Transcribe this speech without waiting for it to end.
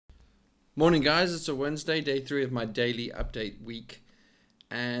Morning guys, it's a Wednesday, day 3 of my daily update week,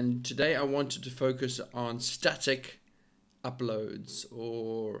 and today I wanted to focus on static uploads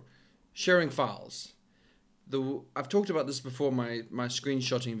or sharing files. I've talked about this before my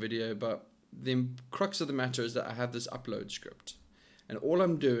screenshotting video, but the crux of the matter is that I have this upload script, and all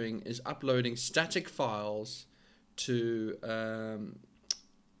I'm doing is uploading static files to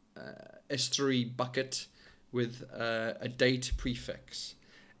S3 bucket with a date prefix.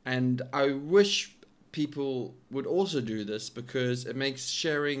 And I wish people would also do this because it makes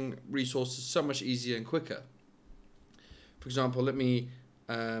sharing resources so much easier and quicker. For example, let me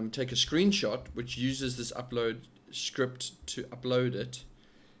take a screenshot which uses this upload script to upload it.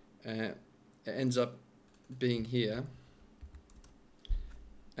 It ends up being here.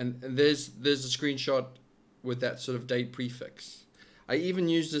 And there's a screenshot with that sort of date prefix. I even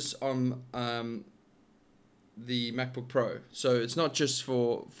use this on the MacBook Pro, so it's not just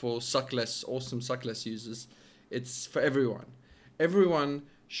for awesome suckless users, it's for everyone. Everyone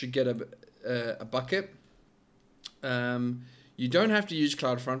should get a bucket. You don't have to use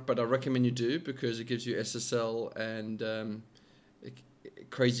CloudFront, but I recommend you do because it gives you SSL and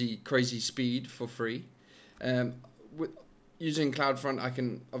crazy speed for free. With using CloudFront, I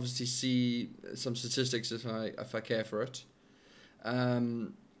can obviously see some statistics if I care for it,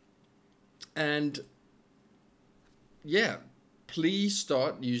 and yeah, please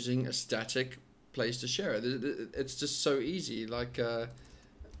start using a static place to share it. It's just so easy. Like,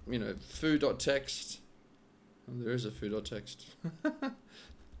 foo.txt. Oh, there is a foo.txt.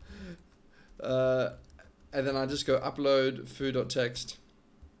 And then I just go upload foo.txt.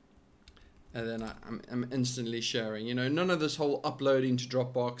 And then I'm instantly sharing. None of this whole uploading to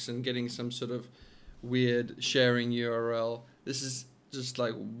Dropbox and getting some sort of weird sharing URL. This is just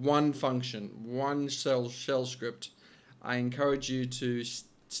like one function, one shell script. I encourage you to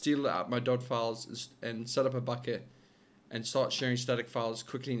steal out my dot files and set up a bucket and start sharing static files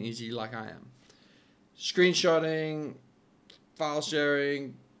quickly and easy like I am. Screenshotting, file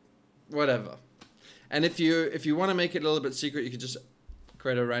sharing, whatever. And if you want to make it a little bit secret, you could just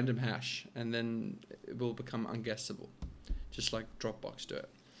create a random hash and then it will become unguessable, just like Dropbox do it.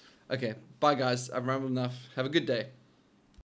 Okay, bye guys. I've rambled enough. Have a good day.